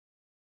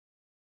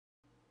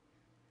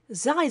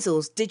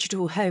ZyXEL's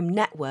digital home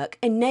network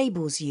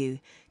enables you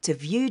to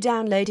view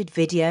downloaded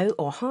video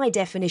or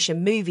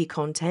high-definition movie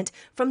content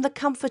from the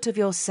comfort of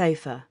your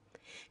sofa,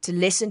 to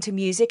listen to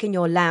music in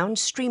your lounge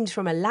streamed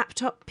from a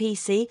laptop,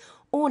 PC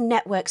or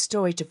network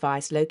storage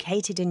device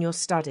located in your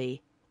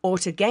study, or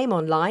to game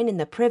online in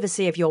the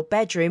privacy of your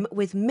bedroom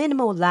with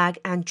minimal lag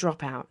and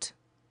dropout.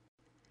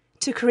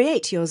 To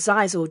create your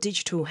ZyXEL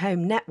digital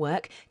home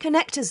network,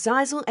 connect a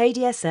ZyXEL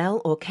ADSL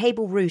or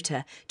cable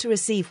router to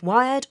receive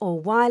wired or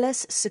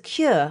wireless,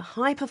 secure,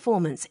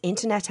 high-performance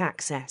internet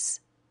access.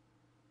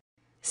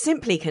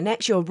 Simply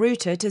connect your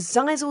router to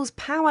ZyXEL's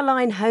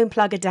Powerline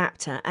HomePlug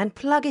adapter and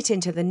plug it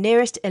into the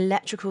nearest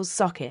electrical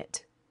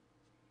socket.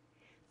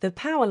 The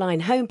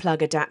Powerline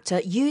HomePlug adapter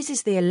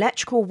uses the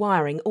electrical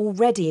wiring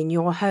already in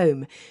your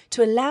home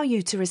to allow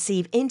you to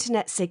receive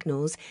internet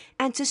signals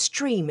and to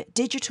stream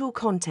digital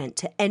content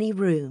to any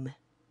room.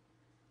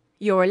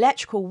 Your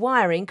electrical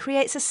wiring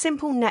creates a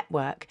simple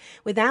network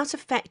without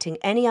affecting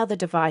any other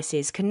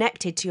devices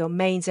connected to your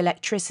mains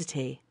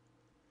electricity.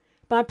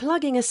 By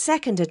plugging a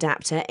second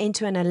adapter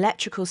into an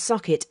electrical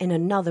socket in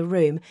another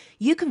room,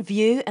 you can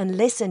view and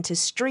listen to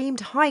streamed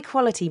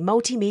high-quality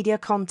multimedia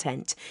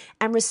content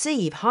and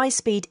receive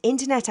high-speed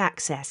internet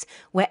access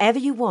wherever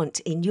you want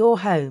in your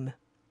home.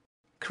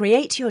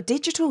 Create your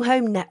digital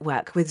home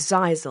network with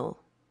ZyXEL.